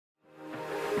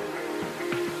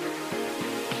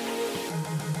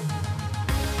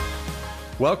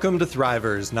Welcome to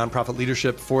Thrivers, Nonprofit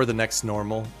Leadership for the Next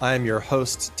Normal. I am your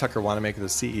host, Tucker Wanamaker, the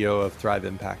CEO of Thrive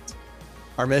Impact.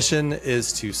 Our mission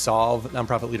is to solve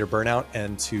nonprofit leader burnout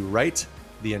and to right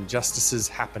the injustices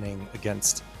happening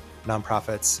against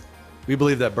nonprofits. We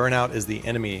believe that burnout is the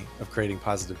enemy of creating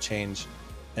positive change,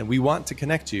 and we want to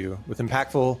connect you with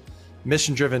impactful,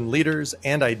 mission-driven leaders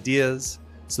and ideas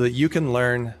so that you can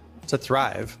learn to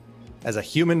thrive as a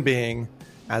human being,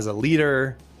 as a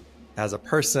leader, as a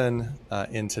person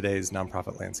in today's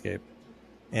nonprofit landscape.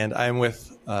 And I'm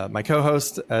with my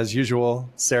co-host, as usual,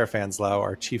 Sarah Fanslau,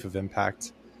 our Chief of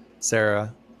Impact.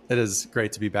 Sarah, it is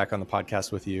great to be back on the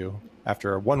podcast with you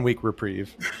after a 1 week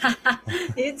reprieve.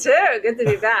 You too. Good to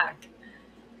be back.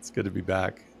 It's good to be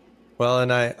back. Well,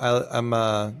 and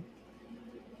I'm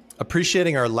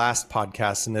appreciating our last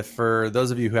podcast. And if for those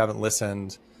of you who haven't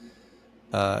listened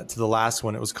to the last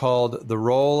one, it was called The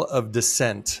Role of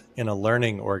Dissent in a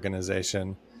Learning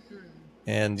Organization.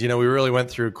 And, you know, we really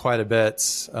went through quite a bit,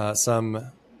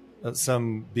 some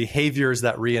behaviors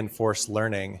that reinforce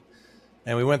learning.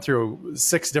 And we went through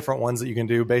 6 different ones that you can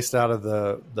do based out of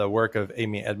the work of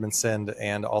Amy Edmondson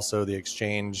and also the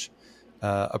exchange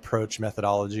approach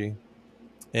methodology.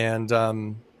 And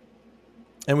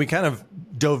we kind of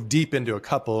dove deep into a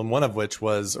couple, and one of which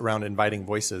was around inviting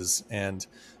voices and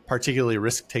particularly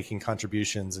risk-taking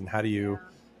contributions, and how do you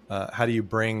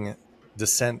bring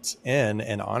dissent in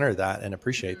and honor that and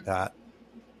appreciate that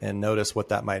and notice what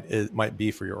that might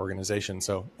be for your organization.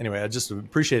 So anyway, I just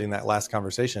appreciating that last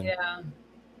conversation. Yeah.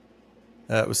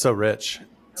 It was so rich.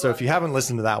 So if you haven't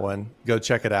listened to that one, go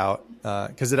check it out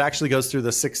because it actually goes through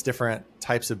the 6 different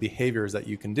types of behaviors that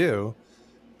you can do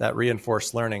that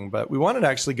reinforce learning. But we wanted to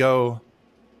actually go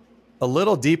a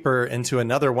little deeper into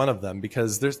another one of them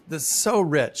because this is so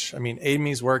rich. I mean,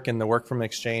 Amy's work and the work from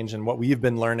Exchange and what we've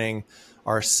been learning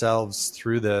ourselves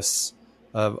through this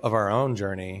of our own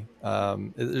journey.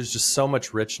 There's just so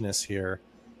much richness here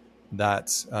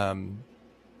that,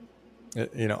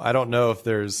 you know, I don't know if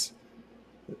it's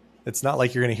not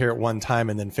like you're going to hear it one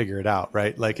time and then figure it out,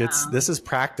 right? Like this is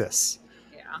practice.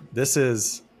 Yeah. This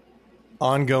is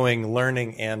ongoing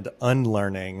learning and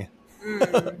unlearning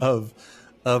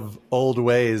of old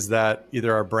ways that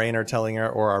either our brain are telling her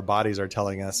or our bodies are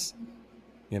telling us,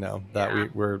 you know,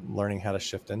 that we're learning how to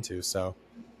shift into. So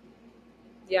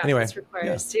yeah, anyway, this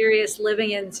requires serious living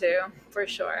into, for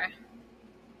sure.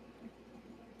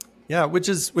 Yeah, which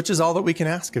is all that we can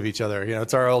ask of each other. You know,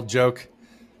 it's our old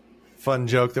fun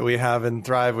joke that we have in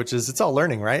Thrive, which is it's all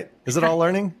learning, right? Is it all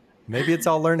learning? Maybe it's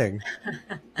all learning.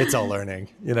 It's all learning,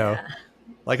 you know,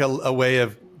 like a way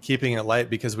of keeping it light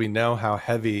because we know how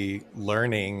heavy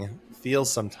learning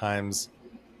feels sometimes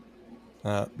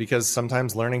because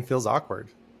sometimes learning feels awkward.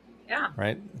 Yeah.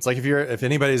 Right. It's like if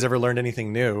anybody's ever learned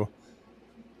anything new,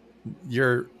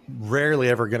 you're rarely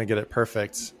ever going to get it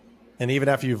perfect. And even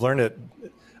after you've learned it,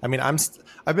 I mean,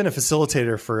 I've been a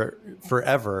facilitator for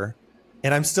forever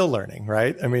and I'm still learning.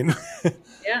 Right. I mean,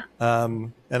 yeah.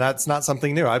 And that's not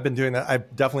something new. I've been doing that. I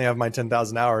definitely have my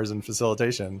 10,000 hours in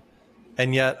facilitation.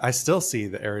 And yet I still see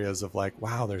the areas of like,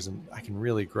 wow, I can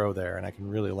really grow there and I can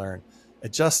really learn.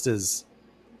 It just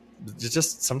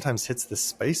sometimes hits this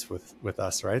space with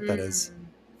us, right? That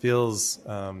feels,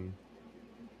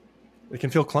 it can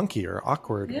feel clunky or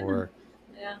awkward or,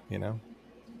 you know.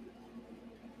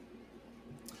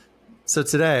 So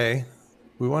today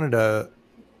we wanted to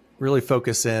really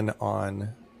focus in on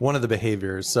one of the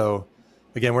behaviors. So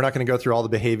again, we're not going to go through all the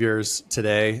behaviors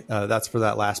today. That's for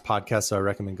that last podcast. So I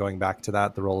recommend going back to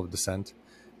that, the role of dissent.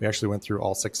 We actually went through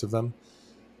all 6 of them.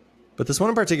 But this one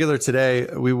in particular today,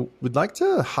 we would like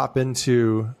to hop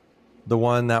into the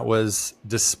one that was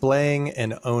displaying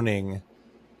and owning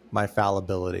my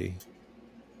fallibility.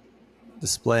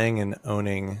 Displaying and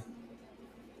owning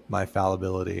my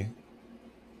fallibility.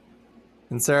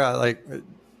 And Sarah, I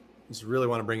just really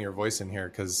want to bring your voice in here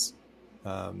because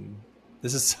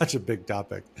this is such a big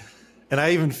topic. And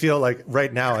I even feel like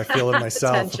right now I feel it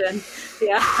myself. Attention.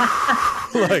 Yeah.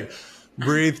 Like,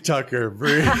 breathe, Tucker,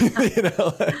 breathe. You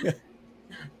know,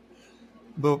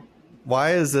 but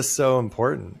why is this so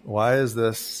important? Why is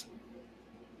this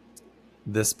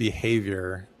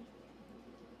behavior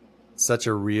such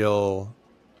a real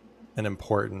and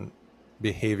important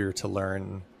behavior to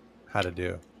learn how to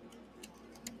do?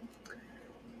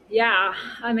 Yeah,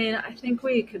 I mean, I think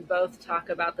we could both talk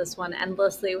about this one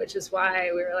endlessly, which is why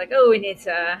we were like, oh, we need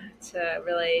to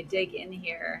really dig in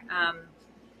here.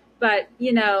 But,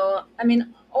 you know, I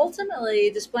mean, ultimately,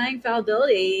 displaying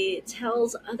fallibility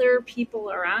tells other people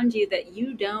around you that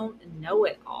you don't know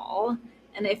it all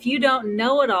And if you don't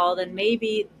know it all, then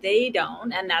maybe they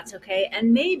don't, and that's okay.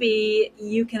 And maybe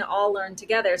you can all learn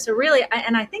together. So really,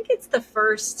 I think it's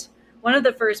one of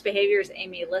the first behaviors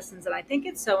Amy listens. And I think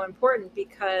it's so important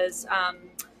because,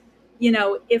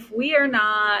 if we are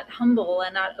not humble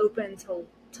and not open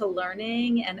to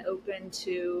learning and open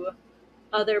to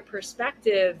other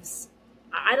perspectives,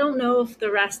 I don't know if the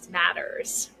rest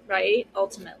matters, right?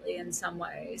 Ultimately, in some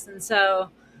ways. And so,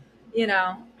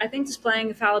 I think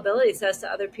displaying fallibility says to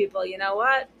other people, you know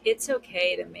what? It's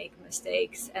okay to make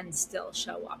mistakes and still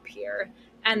show up here.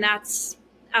 And that's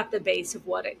at the base of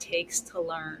what it takes to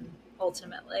learn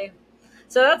ultimately.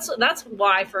 So that's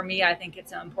why for me I think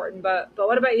it's so important. But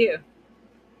what about you?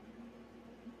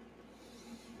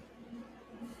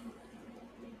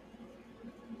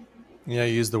 Yeah,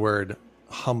 you use the word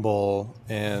humble,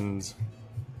 and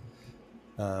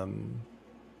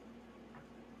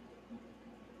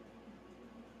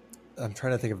I'm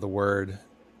trying to think of the word,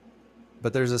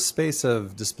 but there's a space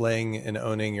of displaying and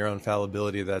owning your own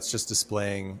fallibility that's just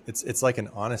displaying. It's like an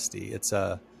honesty. It's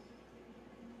a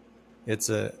it's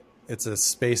a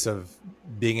space of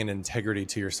being in integrity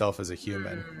to yourself as a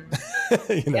human.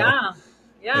 Mm, you know, yeah.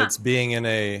 Yeah. it's being in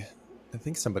a. I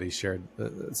think somebody shared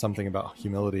something about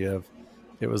humility. Of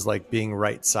it was like being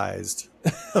right sized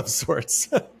of sorts.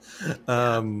 Yeah.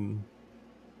 um,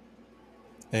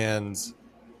 and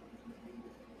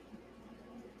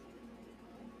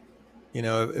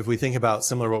if we think about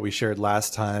similar what we shared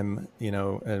last time,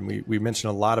 and we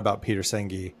mentioned a lot about Peter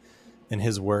Senge and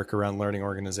his work around learning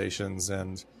organizations,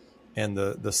 and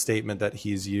the statement that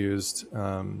he used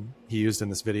in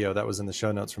this video that was in the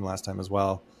show notes from last time as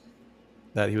well,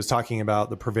 that he was talking about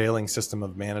the prevailing system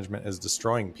of management is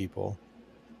destroying people,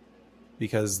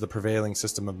 because the prevailing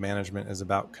system of management is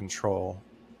about control,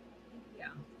 Yeah.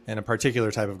 and a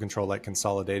particular type of control, like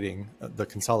the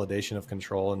consolidation of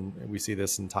control. And we see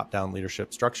this in top-down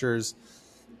leadership structures.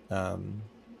 Um,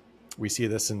 we see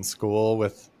this in school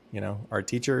with our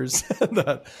teachers.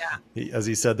 That, Yeah. as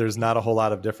he said, there's not a whole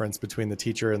lot of difference between the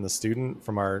teacher and the student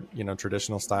from our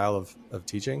traditional style of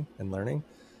teaching and learning.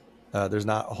 There's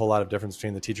not a whole lot of difference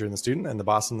between the teacher and the student, and the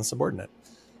boss and the subordinate.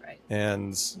 Right.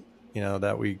 And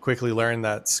that we quickly learned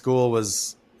that school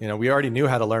was, we already knew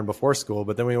how to learn before school,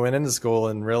 but then we went into school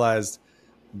and realized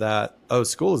that,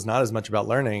 school is not as much about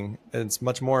learning. It's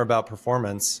much more about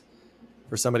performance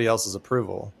for somebody else's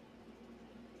approval.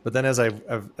 But then as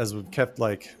we've kept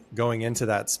like going into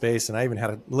that space, and I even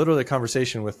had literally a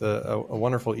conversation with a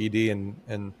wonderful ED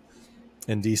in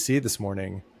DC this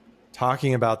morning,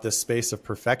 talking about this space of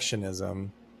perfectionism,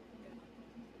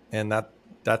 and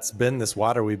that's been this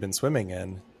water we've been swimming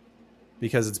in,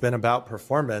 because it's been about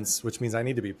performance, which means I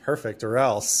need to be perfect, or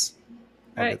else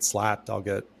I'll Right. get slapped, I'll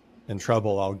get in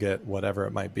trouble, I'll get whatever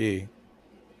it might be.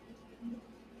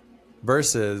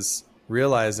 Versus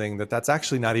realizing that that's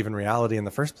actually not even reality in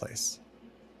the first place.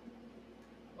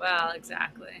 Well,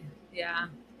 exactly. Yeah.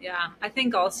 Yeah. I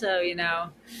think also,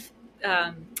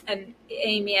 and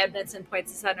Amy Edmondson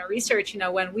points this out in her research,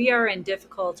 when we are in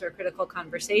difficult or critical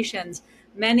conversations,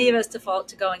 many of us default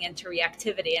to going into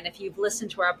reactivity. And if you've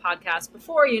listened to our podcast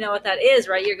before, you know what that is,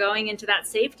 right? You're going into that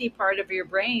safety part of your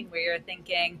brain where you're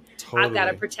thinking, I've got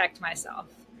to Totally. protect myself.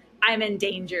 I'm in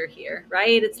danger here,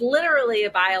 right? It's literally a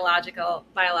biologic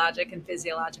and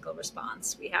physiological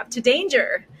response we have to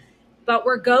danger. But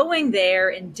we're going there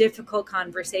in difficult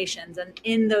conversations. And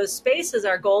in those spaces,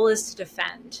 our goal is to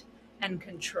defend and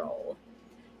control.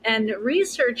 And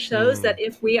research shows that Mm.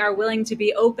 if we are willing to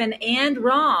be open and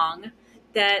wrong,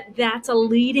 that's a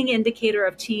leading indicator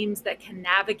of teams that can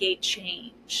navigate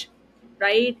change,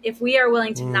 right? If we are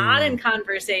willing to not in Mm.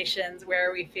 conversations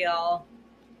where we feel,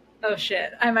 oh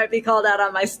shit, I might be called out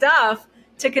on my stuff,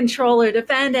 to control or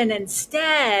defend, and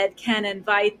instead can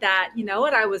invite that, you know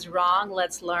what, I was wrong,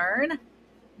 let's learn.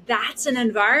 That's an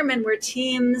environment where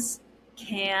teams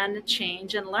can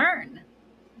change and learn.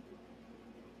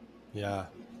 Yeah.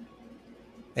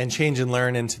 And change and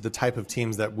learn into the type of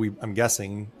teams that I'm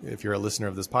guessing, if you're a listener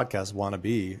of this podcast, want to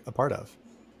be a part of.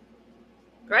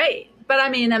 Great. But I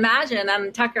mean, imagine,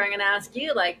 Tucker, I'm going to ask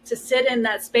you, like, to sit in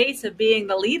that space of being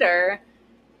the leader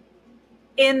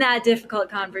in that difficult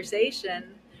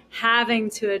conversation, having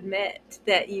to admit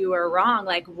that you are wrong.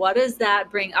 Like, what does that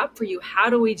bring up for you? How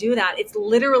do we do that? It's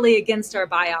literally against our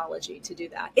biology to do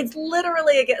that. It's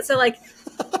literally against. So, like,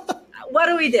 what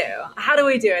do we do? How do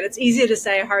we do it? It's easy to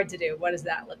say, hard to do. What does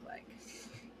that look like?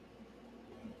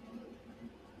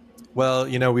 Well,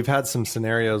 we've had some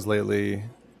scenarios lately.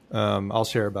 I'll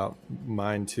share about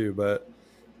mine too, but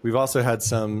we've also had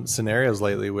some scenarios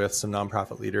lately with some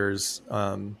nonprofit leaders,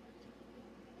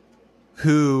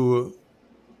 who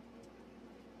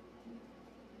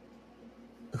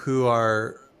who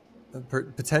are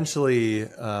potentially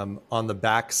on the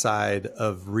backside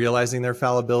of realizing their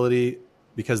fallibility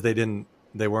because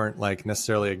they weren't like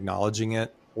necessarily acknowledging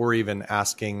it or even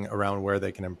asking around where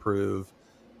they can improve,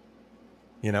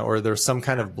 or there's some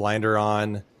kind of blinder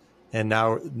on, and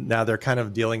now they're kind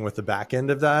of dealing with the back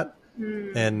end of that.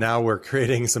 And now we're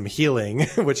creating some healing,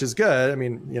 which is good. I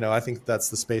mean, I think that's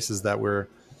the spaces that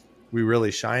we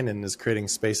really shine in, is creating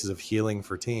spaces of healing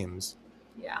for teams.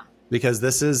 Yeah. Because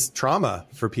this is trauma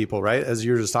for people, right? As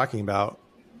you were just talking about,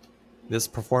 this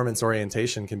performance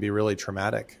orientation can be really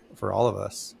traumatic for all of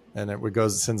us. And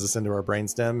sends us into our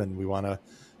brainstem, and we want to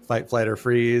fight, flight, or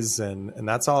freeze. And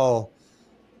that's all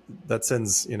that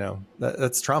sends,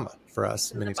 that's trauma for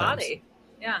us In many the times. body.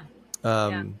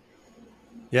 Yeah.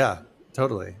 Yeah,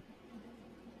 totally.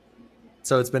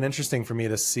 So it's been interesting for me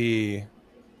to see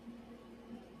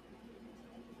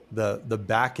the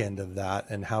back end of that,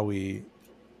 and how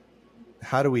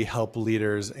do we help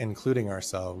leaders, including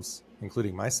ourselves,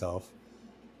 including myself,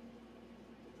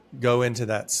 go into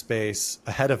that space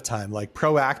ahead of time, like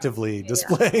proactively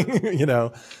displaying,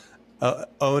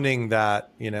 owning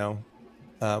that,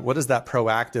 what is that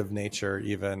proactive nature?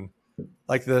 Even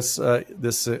like this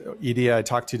ED I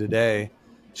talked to today,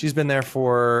 she's been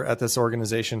there at this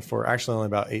organization for actually only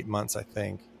about 8 months, I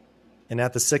think. And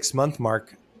at the 6-month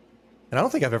mark, and I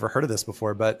don't think I've ever heard of this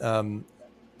before, but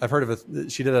I've heard of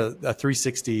it. She did a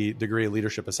 360-degree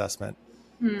leadership assessment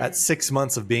at 6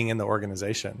 months of being in the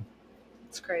organization.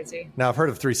 It's crazy. Now I've heard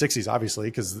of 360s, obviously,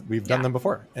 because we've done them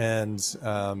before, and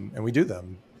we do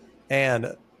them.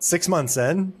 And 6 months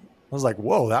in, I was like,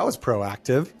 "Whoa, that was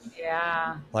proactive."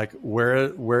 Yeah. Like,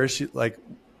 where is she? Like,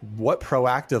 what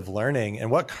proactive learning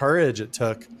and what courage it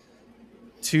took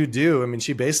to do. I mean,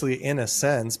 she basically, in a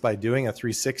sense, by doing a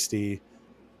 360.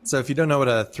 So if you don't know what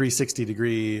a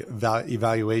 360-degree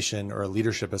evaluation or a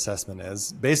leadership assessment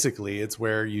is, basically it's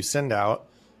where you send out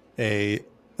a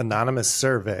anonymous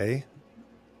survey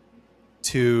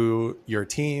to your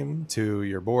team, to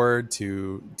your board,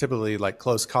 to typically like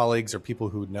close colleagues or people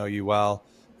who know you well,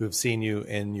 who have seen you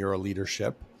in your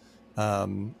leadership.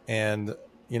 And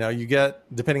you get,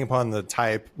 depending upon the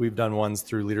type, we've done ones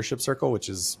through Leadership Circle, which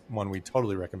is one we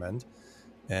totally recommend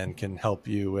and can help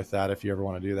you with that if you ever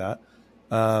want to do that.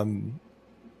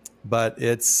 But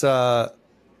it's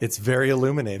very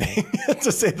illuminating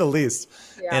to say the least.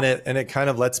 Yeah. And it kind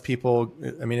of lets people,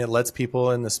 it lets people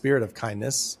in the spirit of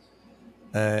kindness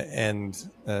and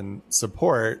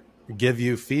support give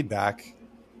you feedback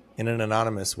in an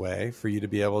anonymous way for you to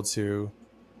be able to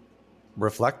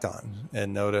reflect on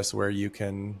and notice where you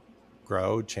can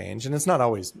grow, change. And it's not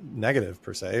always negative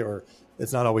per se, or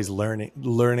it's not always learning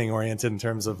oriented in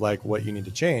terms of like what you need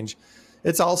to change.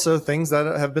 It's also things that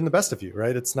have been the best of you,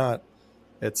 right? It's not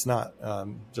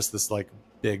just this like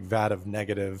big vat of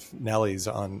negative Nellies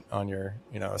on your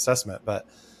assessment, but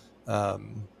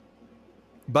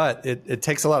it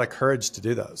takes a lot of courage to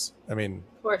do those. I mean,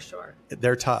 for sure,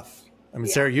 they're tough. I mean,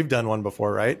 Sarah, you've done one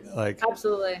before, right? Like,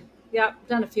 absolutely. Yeah,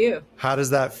 done a few. How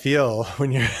does that feel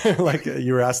when you're like,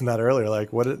 you were asking that earlier,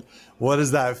 like what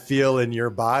does that feel in your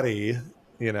body,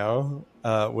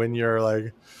 when you're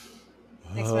like,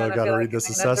 oh, I got to read this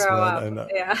assessment. And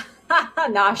yeah.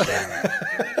 Nauseous.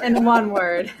 In one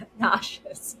word,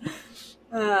 nauseous.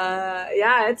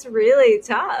 Yeah, it's really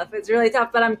tough.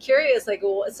 But I'm curious, like,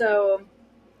 so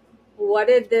what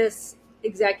did this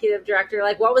executive director,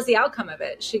 like, what was the outcome of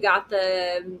it? She got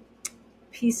the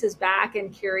pieces back,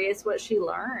 and curious what she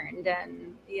learned,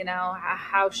 and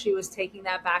how she was taking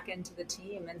that back into the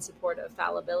team in support of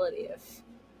fallibility,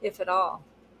 if at all.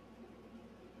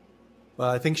 Well,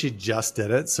 I think she just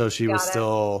did it, so she was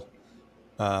still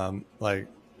I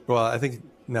think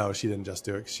no, she didn't just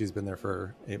do it because she's been there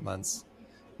for 8 months.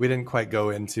 We didn't quite go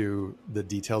into the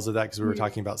details of that because we were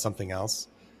talking about something else.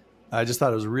 I just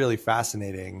thought it was really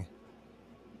fascinating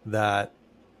that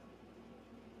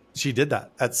she did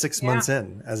that at 6 months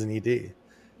in as an ED.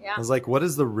 Yeah. I was like, what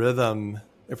is the rhythm?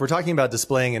 If we're talking about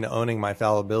displaying and owning my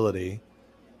fallibility,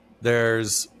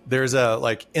 there's a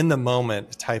like in the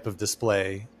moment type of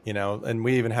display, and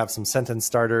we even have some sentence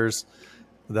starters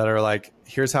that are like,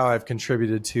 here's how I've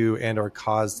contributed to and or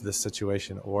caused this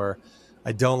situation, or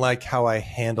I don't like how I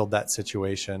handled that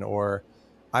situation, or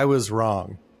I was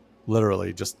wrong.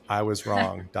 Literally just I was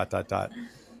wrong, ...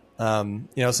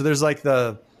 So there's like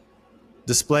the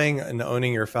displaying and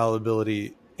owning your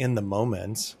fallibility in the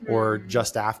moment or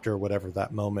just after whatever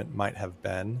that moment might have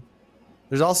been.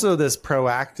 There's also this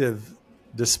proactive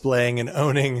displaying and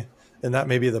owning, and that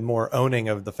may be the more owning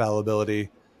of the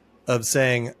fallibility, of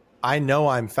saying, I know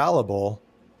I'm fallible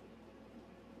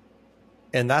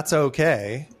and that's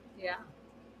okay. Yeah.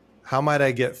 how might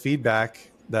I get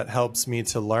feedback that helps me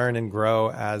to learn and grow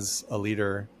as a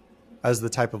leader, as the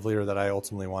type of leader that I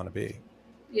ultimately want to be?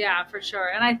 Yeah, for sure.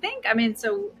 And I think, I mean,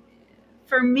 so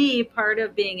for me, part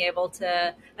of being able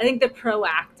to, I think the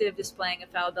proactive displaying of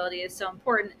fallibility is so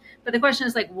important. But the question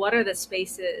is like, what are the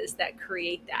spaces that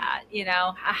create that? You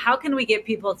know, how can we get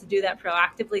people to do that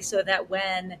proactively so that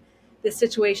when the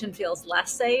situation feels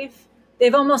less safe,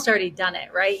 they've almost already done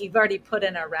it, right? You've already put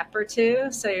in a rep or two.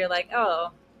 So you're like,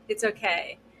 oh, it's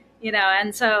okay. You know,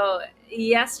 and so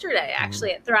yesterday, Mm-hmm.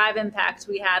 actually at Thrive Impact,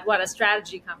 we had what a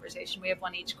strategy conversation. We have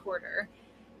one each quarter,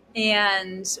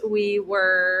 and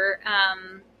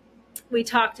we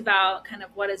talked about kind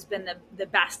of what has been the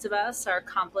best of us, our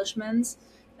accomplishments,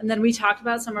 and then we talked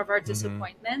about some of our Mm-hmm.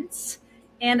 disappointments.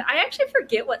 And I actually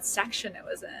forget what section it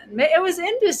was in. It was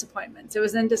in disappointments. It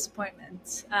was in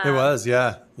disappointments. It was,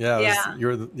 yeah, yeah. It was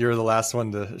Yeah, you're the last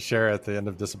one to share at the end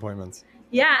of disappointments.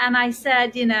 yeah. And I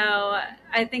said, you know,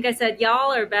 I think I said,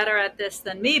 y'all are better at this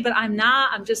than me, but I'm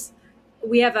not. I'm just,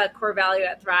 we have a core value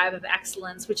at Thrive of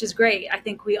excellence, which is great. I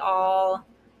think we all,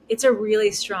 it's a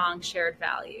really strong shared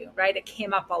value, right? It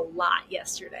came up a lot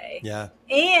yesterday. Yeah,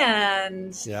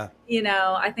 And, yeah. you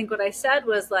know, I think what I said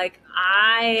was like,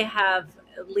 I have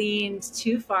leaned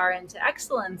too far into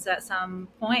excellence at some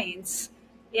points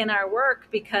in our work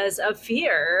because of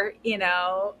fear, you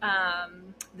know,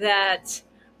 that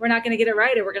we're not going to get it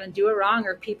right, or we're going to do it wrong,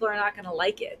 or people are not going to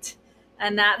like it.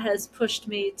 And that has pushed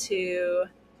me to,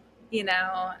 you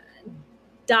know,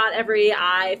 dot every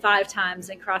I 5 times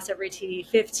and cross every T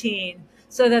 15,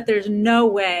 so that there's no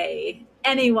way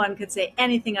anyone could say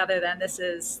anything other than this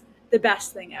is the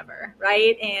best thing ever.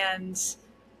 Right. And,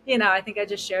 you know, I think I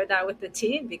just shared that with the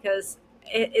team because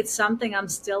it's something I'm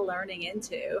still learning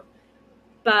into.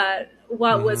 But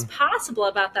what was Mm-hmm. possible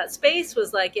about that space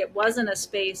was like, it wasn't a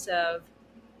space of,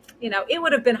 you know, it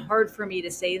would have been hard for me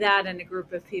to say that in a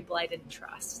group of people I didn't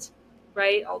trust,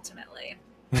 right? Ultimately.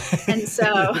 And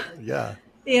so, Yeah.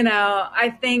 you know, I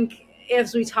think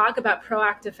as we talk about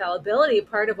proactive fallibility,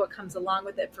 part of what comes along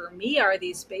with it for me are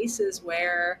these spaces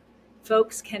where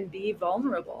folks can be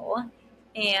vulnerable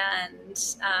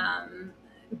and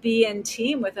be in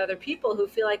team with other people who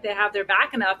feel like they have their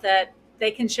back enough that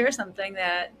they can share something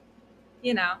that,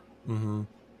 you know, Mm-hmm.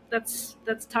 that's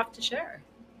tough to share.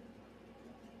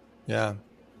 Yeah.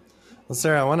 Well,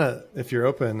 Sarah, I want to, if you're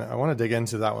open, I want to dig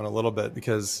into that one a little bit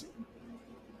because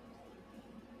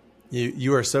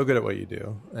you are so good at what you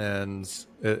do, and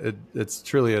it's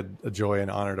truly a joy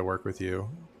and honor to work with you.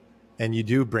 And you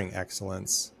do bring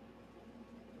excellence.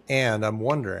 And I'm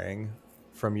wondering,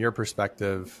 from your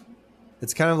perspective,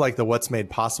 it's kind of like the what's made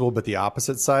possible, but the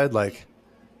opposite side. Like,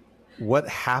 what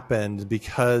happened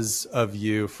because of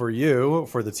you, for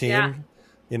the Yeah. team?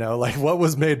 You know, like what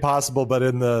was made possible, but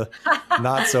in the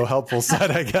not so helpful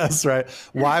side, I guess, right?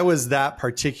 Why was that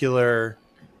particular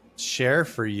share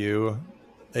for you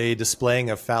a displaying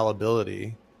of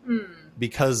fallibility? Hmm.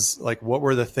 Because, like, what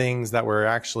were the things that were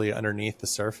actually underneath the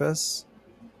surface,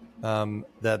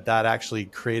 that actually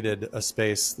created a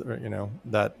space, you know,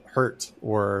 that hurt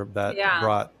or that Yeah.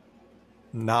 brought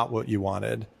not what you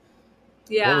wanted?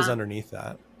 What was Yeah. underneath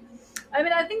that? I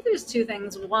mean, I think there's two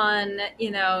things. One,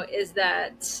 you know, is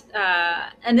that,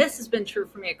 and this has been true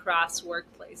for me across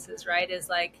workplaces, right? Is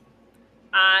like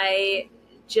I,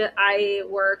 I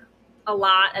work a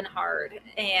lot and hard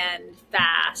and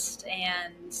fast,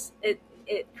 and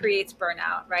it creates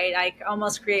burnout, right? I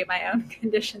almost create my own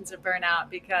conditions of burnout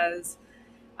because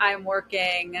I'm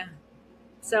working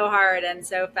so hard and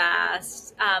so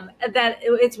fast, that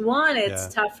it's one, it's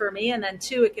Yeah. tough for me, and then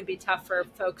two, it can be tough for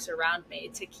folks around me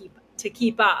to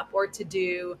keep up or to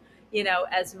do, you know,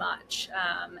 as much,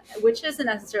 which isn't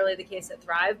necessarily the case at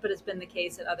Thrive, but it's been the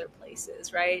case at other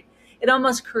places, right? It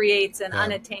almost creates an Yeah.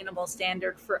 unattainable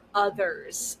standard for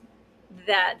others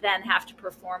that then have to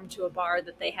perform to a bar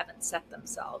that they haven't set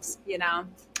themselves, you know.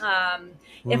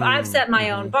 If I've Mm, set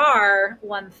my own mm-hmm. bar,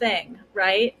 one thing,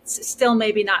 right? It's still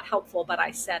maybe not helpful, but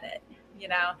I set it, you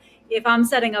know. If I'm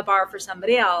setting a bar for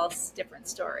somebody else, different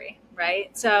story,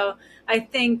 right? So I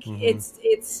think Mm-hmm.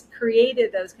 it's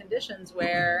created those conditions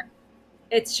where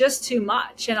it's just too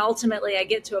much, and ultimately I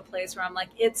get to a place where I'm like,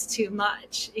 it's too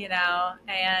much, you know.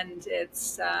 And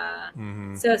it's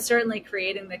Mm-hmm. so certainly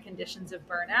creating the conditions of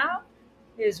burnout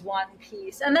is one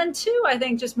piece. And then two, I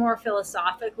think just more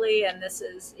philosophically, and this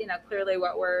is, you know, clearly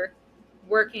what we're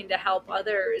working to help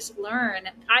others learn.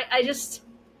 I just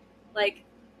like,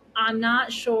 I'm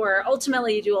not sure.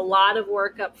 Ultimately, you do a lot of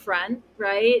work up front,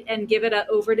 right? And give it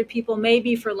over to people,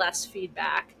 maybe for less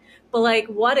feedback. But like,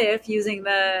 what if, using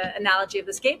the analogy of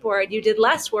the skateboard, you did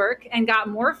less work and got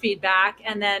more feedback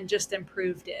and then just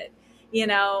improved it?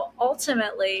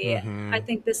 Ultimately, I Mm-hmm.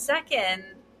 think the second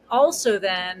also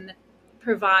then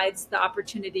provides the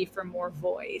opportunity for more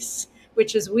voice,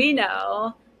 which, as we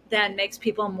know, then makes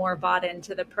people more bought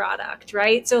into the product,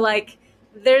 right? So, like,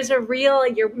 there's a real,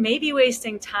 you're maybe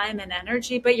wasting time and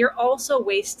energy, but you're also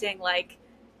wasting like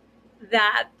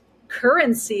that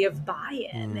currency of buy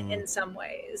in Mm. in some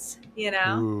ways.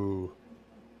 Ooh,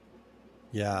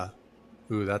 yeah.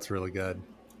 Ooh, that's really good.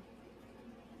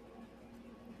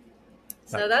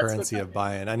 So That that's what's currency up. of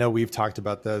buy-in. I know we've talked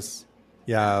about this.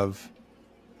 Yeah, of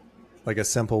like a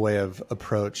simple way of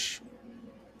approach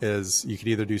is you could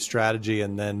either do strategy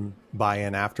and then buy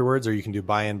in afterwards, or you can do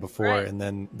buy in before Right. and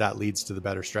then that leads to the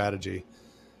better strategy.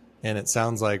 And it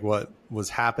sounds like what was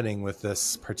happening with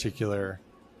this particular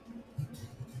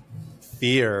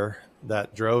fear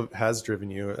that has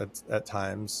driven you at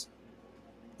times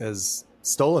is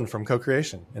stolen from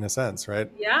co-creation in a sense,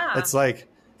 right? Yeah. It's like,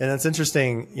 and it's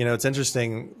interesting,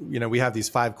 we have these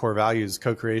 5 core values: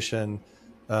 co-creation,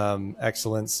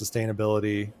 excellence,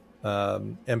 sustainability,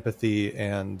 empathy,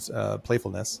 and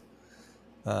playfulness.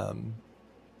 Um,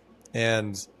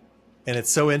 and and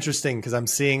it's so interesting because I'm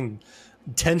seeing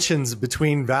tensions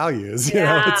between values. It's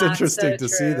Yeah. So interesting to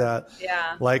see true. that,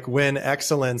 Yeah. like when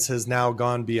excellence has now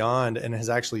gone beyond and has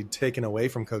actually taken away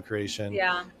from co-creation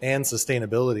Yeah. and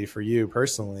sustainability for you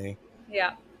personally.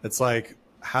 Yeah. It's like,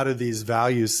 how do these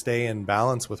values stay in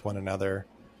balance with one another?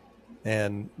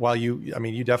 And while you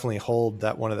definitely hold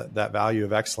that value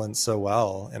of excellence so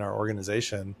well in our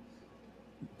organization,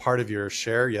 part of your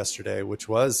share yesterday, which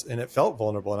was, and it felt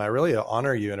vulnerable, and I really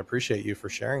honor you and appreciate you for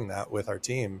sharing that with our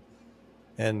team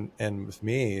and with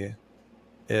me,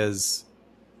 is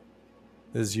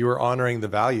you are honoring the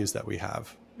values that we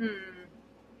have Hmm.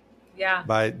 Yeah.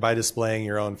 by displaying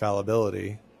your own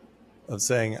fallibility, of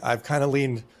saying, I've kind of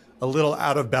leaned a little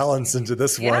out of balance into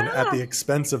this one at Yeah. the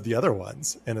expense of the other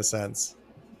ones, in a sense.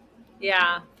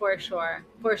 Yeah, for sure.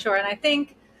 For sure. And I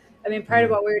think, I mean, part of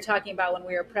Mm. what we were talking about when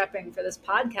we were prepping for this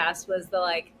podcast was the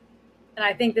like, and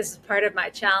I think this is part of my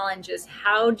challenge is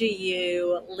how do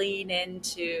you lean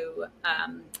into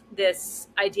this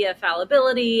idea of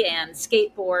fallibility and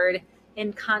skateboard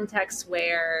in contexts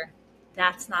where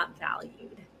that's not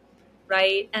valued,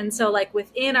 right? And so, like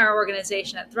within our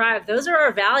organization at Thrive, those are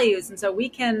our values, and so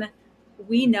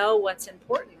we know what's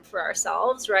important for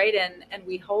ourselves, right? And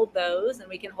we hold those, and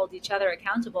we can hold each other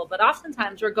accountable. But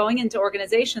oftentimes, we're going into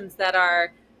organizations that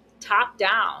are top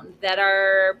down, that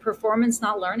are performance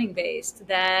not learning based,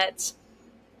 that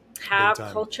Big have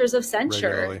time. cultures of censure.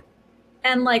 Regularly.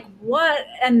 And like what,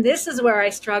 and this is where I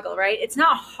struggle, right? It's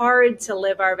not hard to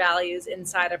live our values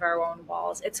inside of our own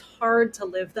walls. It's hard to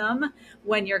live them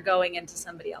when you're going into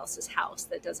somebody else's house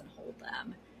that doesn't hold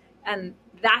them. And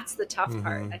that's the tough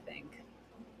part, Mm-hmm. I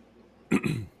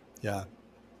think. Yeah.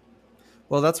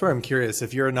 Well, that's where I'm curious.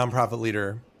 If you're a nonprofit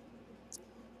leader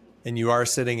and you are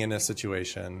sitting in a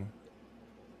situation,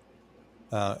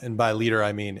 and by leader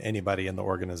I mean anybody in the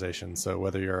organization. So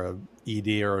whether you're a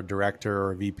ED or a director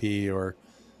or a VP or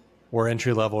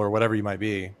entry level or whatever you might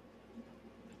be,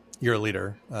 you're a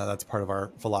leader. That's part of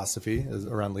our philosophy is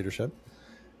around leadership.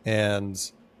 And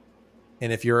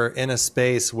if you're in a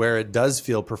space where it does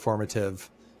feel performative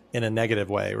in a negative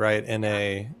way, right? In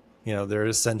Yeah. a, there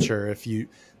is censure if you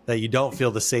that you don't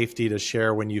feel the safety to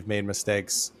share when you've made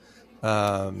mistakes.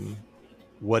 Um,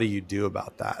 what do you do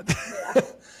about that? Yeah.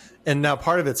 And now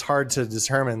part of it's hard to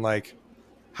determine, like,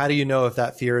 how do you know if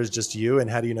that fear is just you, and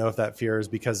how do you know if that fear is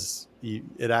because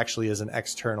it actually is an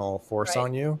external force Right.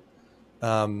 on you?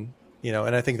 And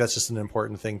I think that's just an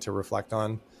important thing to reflect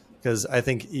on, because I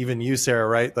think even you, Sarah,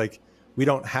 right? Like, we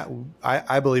don't have,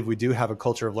 I believe we do have a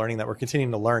culture of learning that we're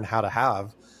continuing to learn how to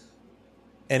have.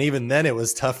 And even then it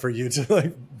was tough for you to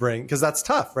like bring, because that's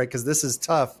tough, right? Because this is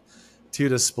tough to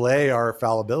display our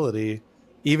fallibility,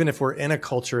 even if we're in a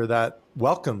culture that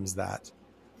welcomes that.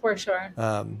 For sure.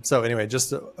 So anyway,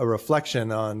 just a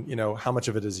reflection on, how much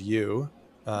of it is you,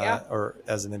 Yeah. or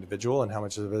as an individual, and how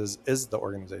much of it is the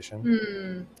organization.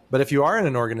 Hmm. But if you are in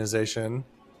an organization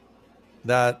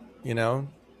that,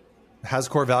 has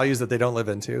core values that they don't live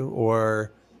into,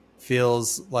 or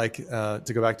feels like,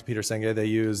 to go back to Peter Senge,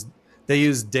 they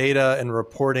use data and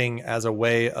reporting as a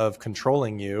way of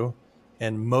controlling you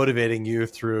and motivating you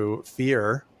through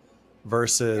fear Yeah.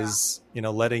 versus,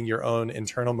 letting your own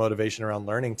internal motivation around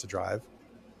learning to drive.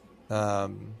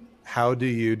 How do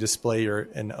you display your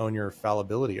and own your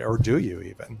fallibility, or do you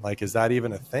even, like, is that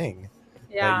even a thing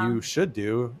that Yeah. you should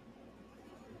do?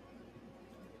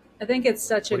 I think it's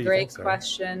such a What do you think, great Sarah?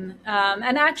 question.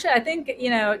 And actually, I think,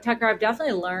 Tucker, I've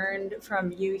definitely learned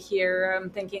from you here. I'm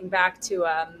thinking back to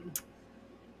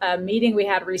a meeting we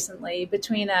had recently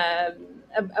between a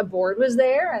board was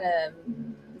there and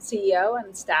a CEO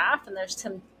and staff, and there's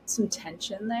some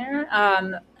tension there.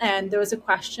 And there was a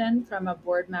question from a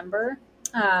board member,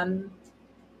 and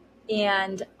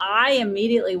I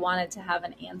immediately wanted to have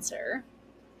an answer.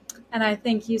 And I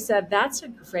think you said, that's a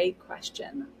great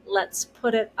question. Let's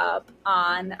put it up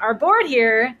on our board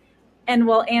here and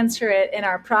we'll answer it in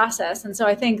our process. And so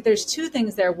I think there's two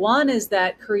things there. One is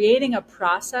that creating a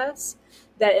process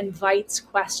that invites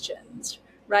questions,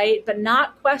 right? But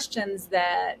not questions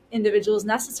that individuals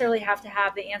necessarily have to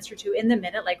have the answer to in the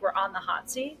minute, like we're on the hot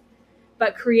seat,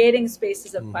 but creating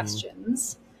spaces of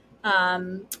questions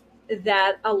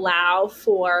that allow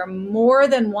for more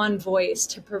than one voice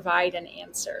to provide an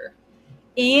answer.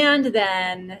 And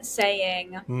then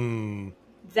saying,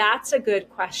 that's a good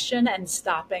question, and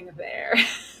stopping there.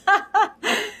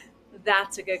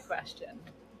 That's a good question.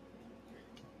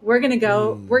 We're going to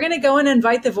go and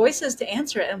invite the voices to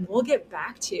answer it, and we'll get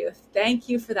back to you. Thank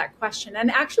you for that question.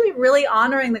 And actually really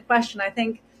honoring the question. I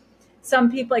think some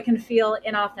people, I can feel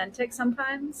inauthentic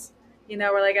sometimes.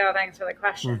 We're like, oh, thanks for the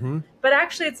question. But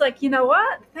actually it's like, you know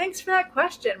what? Thanks for that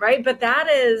question, right? But that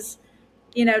is,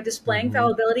 displaying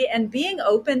fallibility and being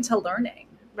open to learning,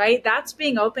 right? That's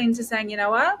being open to saying, you know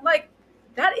what, like,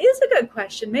 that is a good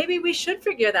question. Maybe we should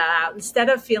figure that out instead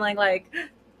of feeling like,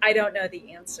 I don't know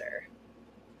the answer,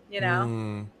 Yeah.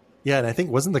 And I think,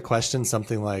 wasn't the question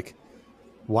something like,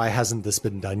 why hasn't this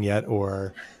been done yet?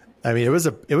 Or, I mean, it was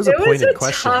a pointed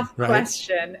question, tough right?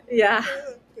 Question. Yeah.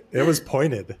 It was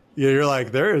pointed. You're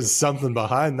like, there is something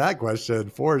behind that question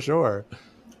for sure.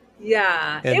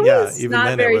 Yeah, And it was even not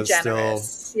then very it was generous.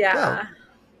 still, yeah.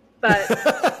 But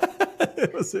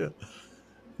it was,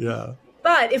 yeah.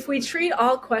 But if we treat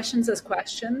all questions as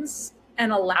questions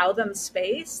and allow them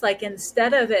space, like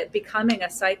instead of it becoming a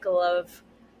cycle of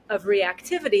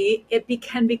reactivity,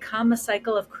 can become a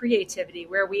cycle of creativity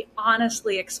where we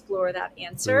honestly explore that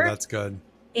answer. Ooh, that's good.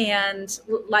 And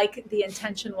like the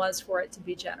intention was for it to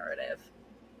be generative.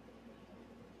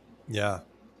 Yeah.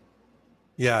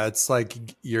 Yeah, it's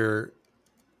like even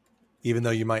though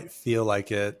you might feel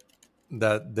like it,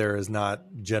 that there is not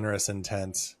generous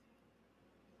intent,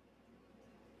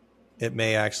 it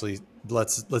may actually,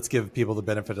 let's give people the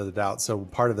benefit of the doubt. So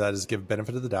part of that is give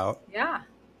benefit of the doubt. Yeah.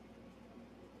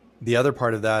 The other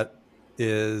part of that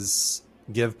is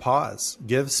give pause,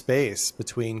 give space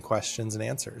between questions and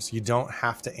answers. You don't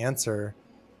have to answer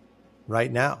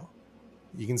right now.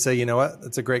 You can say, you know what,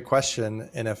 that's a great question.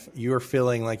 And if you're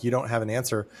feeling like you don't have an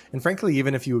answer, and frankly,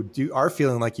 even if you are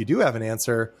feeling like you do have an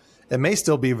answer, it may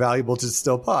still be valuable to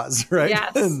still pause, right?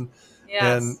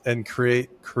 Yes. And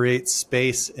create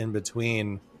space in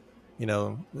between,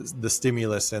 the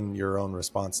stimulus and your own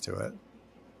response to it.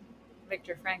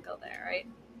 Viktor Frankl there, right?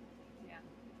 Yeah.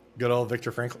 Good old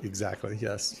Viktor Frankl. Exactly.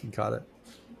 Yes, you caught it.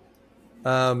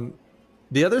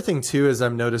 The other thing too is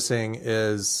I'm noticing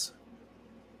is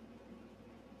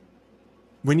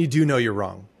when you do know you're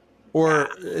wrong, or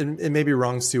and maybe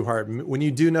wrong's too hard. When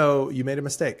you do know you made a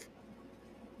mistake,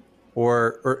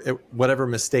 or whatever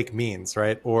mistake means,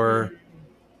 right? Or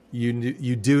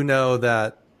you do know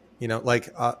that, like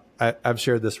I've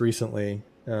shared this recently.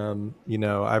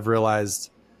 I've realized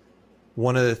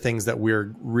one of the things that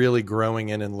we're really growing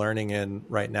in and learning in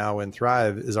right now in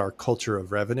Thrive is our culture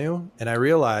of revenue. And I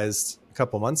realized a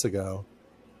couple months ago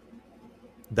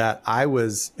that I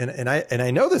was, and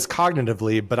I know this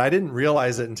cognitively, but I didn't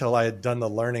realize it until I had done the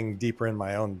learning deeper in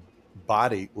my own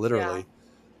body, literally,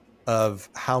 of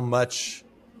how much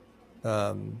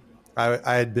I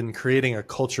had been creating a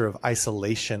culture of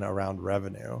isolation around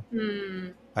revenue.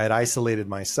 I had isolated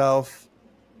myself,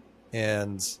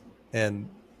 and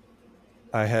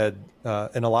I had,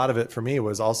 and a lot of it for me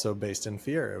was also based in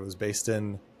fear. It was based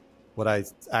in what I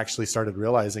actually started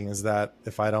realizing is that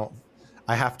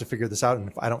I have to figure this out. And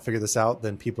if I don't figure this out,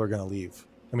 then people are going to leave.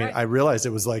 I mean, I realized it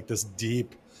was like this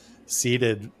deep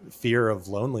seated fear of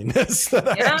loneliness that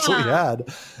I actually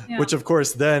had, which of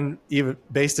course then even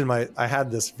based in I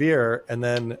had this fear. And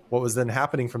then what was then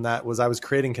happening from that was I was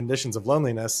creating conditions of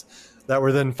loneliness that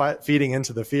were then feeding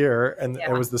into the fear. And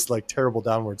it was this like terrible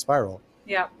downward spiral.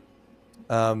 Yeah.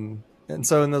 And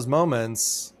so in those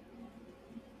moments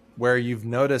where you've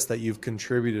noticed that you've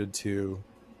contributed to,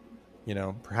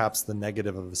 perhaps the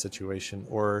negative of a situation,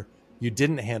 or you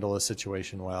didn't handle a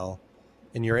situation well,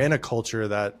 and you're in a culture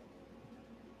that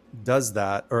does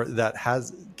that, or that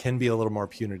can be a little more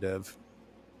punitive,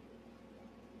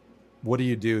 what do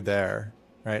you do there?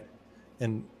 Right.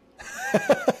 And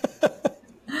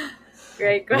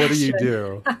great question. What do you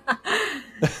do?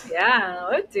 Yeah.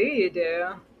 What do you do?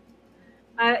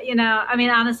 I mean,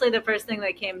 honestly, the first thing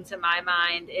that came to my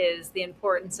mind is the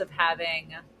importance of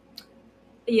having,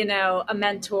 a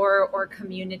mentor or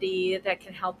community that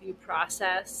can help you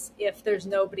process if there's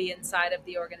nobody inside of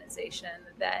the organization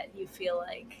that you feel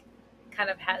like kind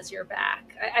of has your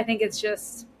back. I think it's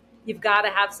just, you've got to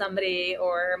have somebody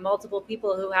or multiple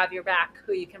people who have your back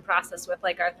who you can process with,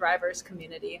 like our Thrivers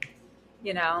community.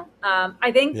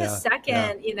 I think the Yeah. Yeah.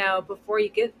 second, before you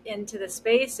get into the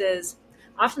space is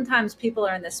oftentimes people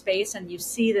are in the space, and you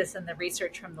see this in the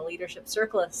research from the leadership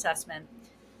circle assessment,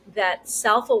 that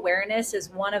self awareness is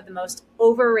one of the most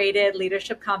overrated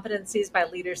leadership competencies by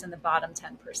leaders in the bottom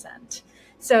 10%.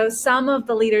 So, some of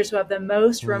the leaders who have the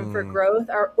most room for Mm, growth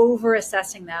are over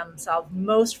assessing themselves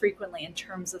most frequently in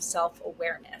terms of self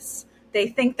awareness. They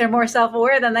think they're more self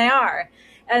aware than they are.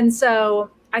 And so,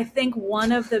 I think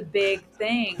one of the big how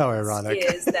things ironic.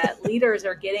 is that leaders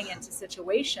are getting into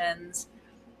situations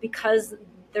because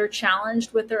they're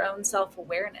challenged with their own self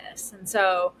awareness. And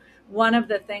so, one of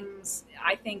the things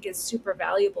I think is super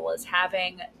valuable is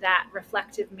having that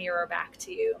reflective mirror back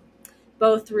to you,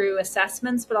 both through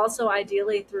assessments, but also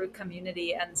ideally through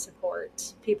community and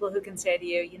support. People who can say to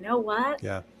you, you know what?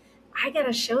 Yeah. I got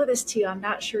to show this to you. I'm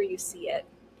not sure you see it,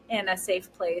 in a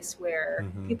safe place where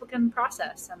Hmm. people can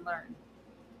process and learn.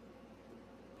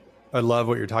 I love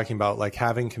what you're talking about, like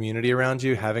having community around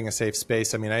you, having a safe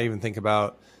space. I mean, I even think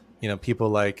about, people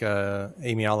like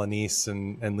Amy Alanice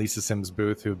and Lisa Sims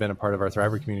Booth, who've been a part of our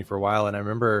Thriver community for a while. And I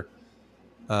remember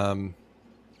um,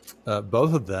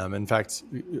 both of them, in fact,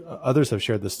 others have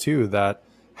shared this too, that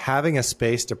having a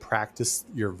space to practice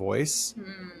your voice,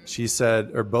 Hmm. she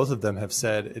said, or both of them have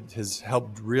said, it has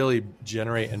helped really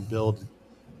generate and build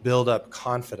up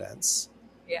confidence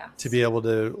to Yes. be able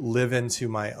to live into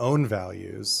my own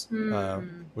values,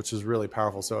 Hmm. which is really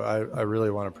powerful. So I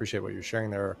really want to appreciate what you're sharing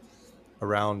there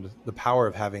around the power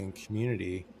of having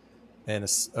community and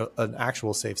an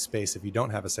actual safe space. If you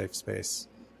don't have a safe space,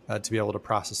 to be able to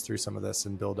process through some of this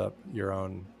and build up your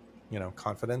own,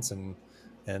 confidence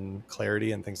and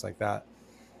clarity and things like that.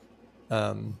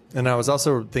 And I was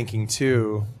also thinking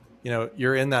too,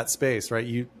 you're in that space, right?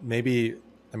 You maybe,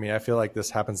 I mean, I feel like this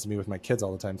happens to me with my kids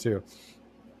all the time too,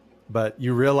 but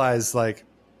you realize like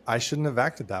I shouldn't have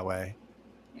acted that way,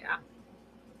 Yeah.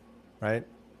 right?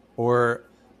 Or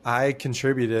I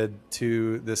contributed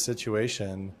to this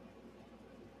situation,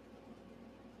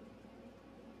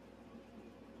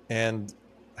 and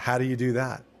how do you do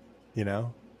that? You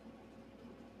know,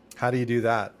 how do you do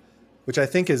that? Which I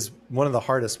think is one of the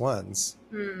hardest ones,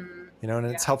 Hmm. and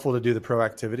it's Yeah. helpful to do the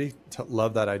proactivity, to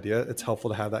love that idea. It's helpful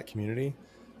to have that community.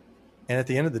 And at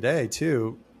the end of the day,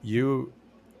 too,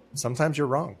 sometimes you're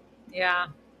wrong, Yeah.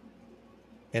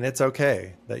 and it's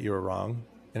okay that you were wrong.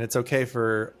 And it's okay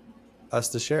for us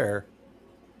to share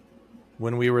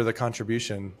when we were the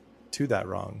contribution to that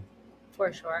wrong,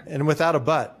 For sure. and without a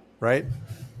but, right?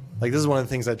 Like, this is one of the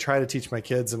things I try to teach my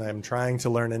kids, and I'm trying to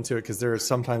learn into it, because there are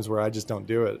some times where I just don't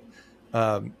do it.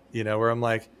 Where I'm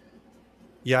like,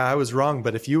 yeah, I was wrong,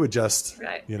 but if you would just,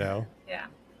 Right. Yeah.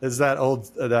 is that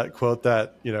old, that quote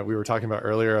that, we were talking about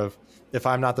earlier of, if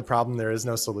I'm not the problem, there is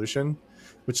no solution,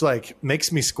 which like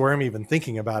makes me squirm even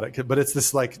thinking about it. But it's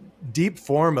this like deep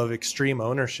form of extreme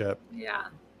ownership Yeah.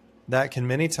 that can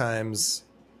many times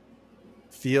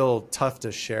feel tough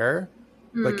to share,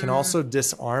 but can Hmm. also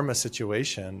disarm a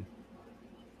situation.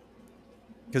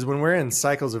 Because when we're in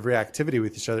cycles of reactivity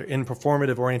with each other in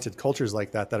performative oriented cultures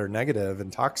like that are negative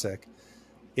and toxic,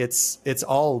 it's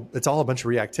all a bunch of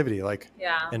reactivity, like,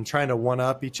 Yeah. and trying to one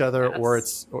up each other. Or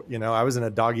Yes. it's, I was in a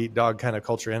dog eat dog kind of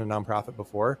culture in a nonprofit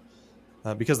before,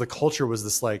 because the culture was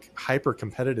this like hyper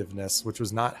competitiveness, which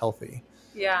was not healthy.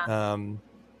 Yeah. um,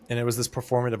 and it was this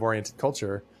performative oriented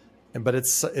culture. And but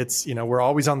it's we're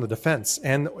always on the defense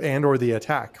and or the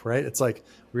attack, right? It's like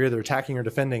we're either attacking or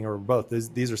defending, or both.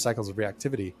 These are cycles of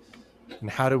reactivity. And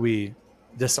how do we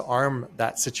disarm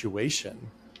that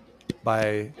situation?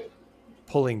 By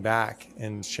pulling back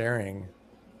and sharing,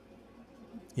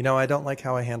 I don't like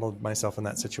how I handled myself in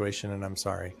that situation, and I'm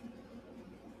sorry.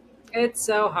 It's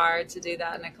so hard to do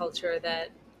that in a culture that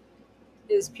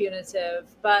is punitive.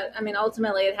 But I mean,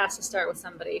 ultimately, it has to start with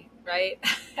somebody, right?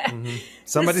 Mm-hmm. To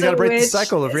Somebody's got to break the switch,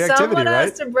 cycle of someone reactivity, has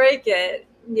right? to break it.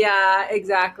 Yeah,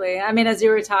 exactly. I mean, as you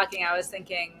were talking, I was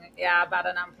thinking, yeah, about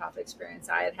a nonprofit experience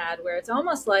I had had where it's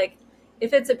almost like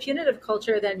if it's a punitive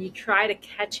culture, then you try to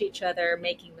catch each other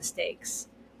making mistakes,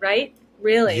 right?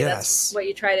 Really, that's Yes, what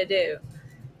you try to do.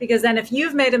 Because then if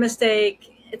you've made a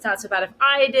mistake, it's not so bad if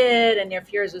I did, and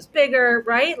if yours was bigger,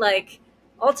 right? Like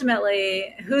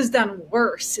ultimately, who's done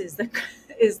worse is the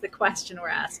is the question we're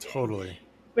asking. totally.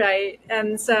 Right.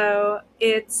 And so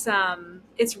it's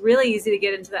really easy to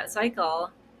get into that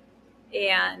cycle,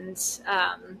 and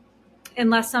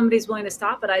unless somebody's willing to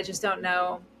stop it, I just don't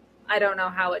know. I don't know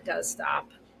how it does stop.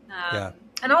 Yeah.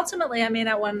 And ultimately, I mean,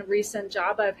 at one recent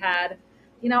job I've had,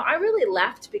 I really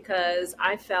left because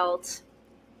I felt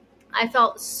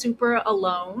super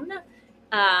alone.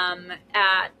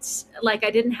 At like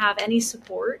I didn't have any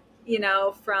support,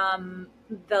 from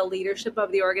the leadership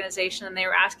of the organization, and they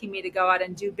were asking me to go out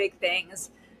and do big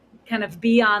things, kind of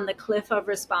be on the cliff of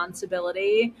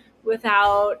responsibility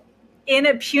without in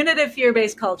a punitive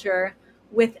fear-based culture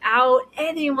without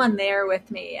anyone there with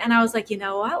me. And I was like, you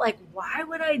know what? Like, why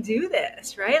would I do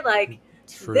this? Right? Like,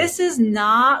 this Truth. is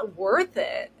not worth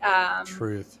it.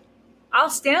 Truth. I'll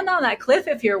stand on that cliff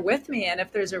if you're with me and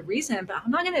if there's a reason, but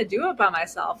I'm not going to do it by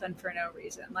myself and for no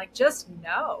reason. Like, just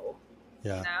no,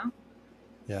 you Yeah. know?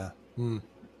 Yeah. Mm.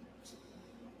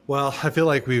 Well, I feel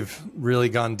like we've really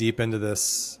gone deep into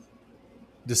this,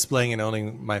 displaying and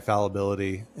owning my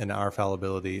fallibility and our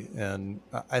fallibility. And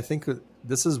I think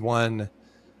this is one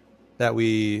that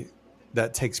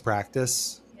that takes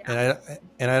practice. Yeah.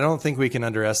 And I don't think we can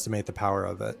underestimate the power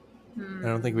of it. I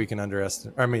don't think Hmm. we can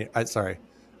underestimate. I mean, sorry,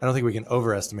 I don't think we can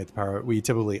overestimate the power. We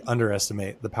typically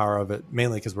underestimate the power of it,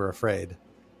 mainly because we're afraid.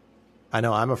 I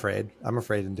know I'm afraid. I'm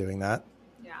afraid in doing that,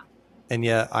 Yeah. and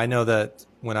yet I know that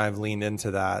when I've leaned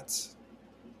into that,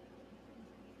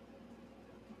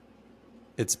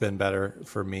 it's been better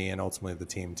for me and ultimately the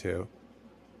team too.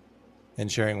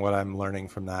 And sharing what I'm learning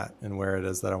from that and where it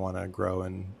is that I want to grow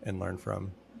and learn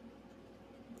from.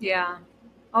 Yeah.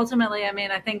 Ultimately, I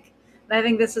mean, I think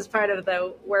this is part of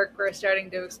the work we're starting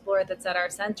to explore that's at our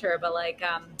center, but like,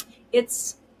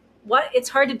 it's it's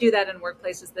hard to do that in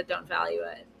workplaces that don't value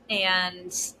it.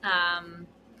 And,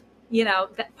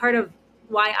 that part of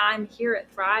why I'm here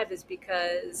at Thrive is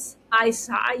because I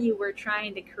saw you were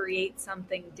trying to create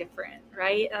something different,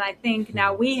 right? And I think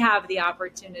now Hmm. we have the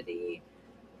opportunity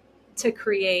to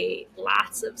create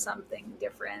lots of something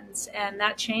different, and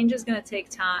that change is going to take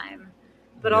time.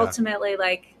 But Yeah. ultimately,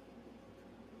 like,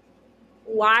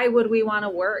 why would we want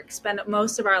to spend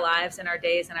most of our lives and our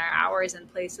days and our hours in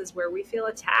places where we feel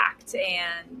attacked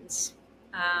and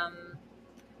um,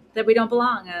 that we don't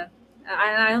belong?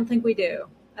 I don't think we do.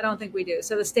 I don't think we do.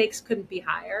 So the stakes couldn't be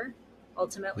higher,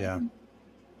 ultimately, Yeah.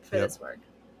 for Yep. this work.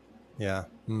 Yeah.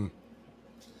 Mm.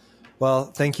 Well,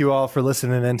 thank you all for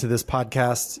listening into this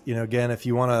podcast. Again, if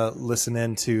you want to listen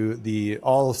into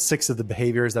all 6 of the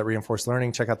behaviors that reinforce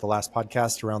learning, check out the last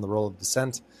podcast around the role of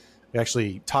dissent. We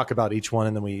actually talk about each one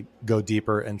and then we go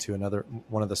deeper into another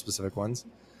one of the specific ones.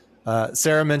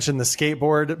 Sarah mentioned the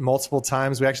skateboard multiple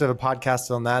times. We actually have a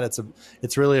podcast on that.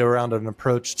 It's really around an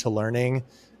approach to learning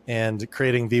and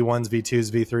creating V1s, V2s,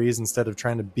 V3s instead of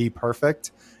trying to be perfect,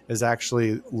 is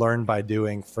actually learn by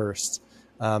doing first.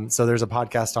 So there's a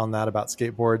podcast on that about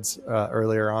skateboards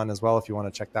earlier on as well, if you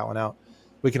want to check that one out.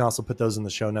 We can also put those in the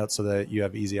show notes so that you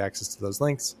have easy access to those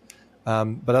links.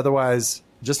 But otherwise,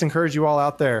 just encourage you all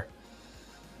out there.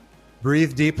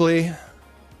 Breathe deeply,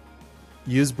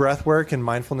 use breath work and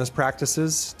mindfulness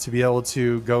practices to be able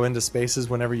to go into spaces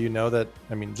whenever you know that.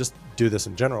 I mean, just do this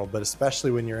in general, but especially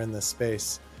when you're in this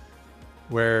space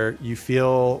where you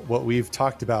feel what we've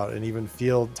talked about and even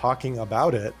feel talking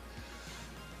about it,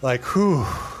 like, whew,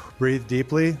 breathe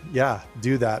deeply. Yeah,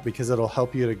 do that because it'll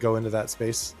help you to go into that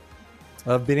space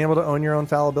of being able to own your own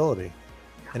fallibility.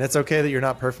 And it's okay that you're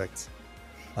not perfect.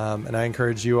 And I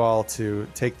encourage you all to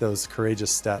take those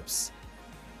courageous steps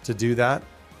to do that,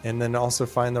 and then also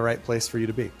find the right place for you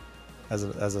to be as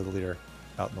a leader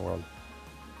out in the world.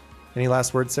 Any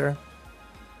last words, Sarah?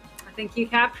 I think you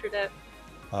captured it.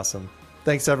 Awesome.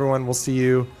 Thanks, everyone. We'll see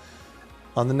you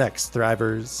on the next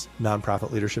Thrivers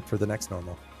Nonprofit Leadership for the Next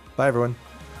Normal. Bye, everyone.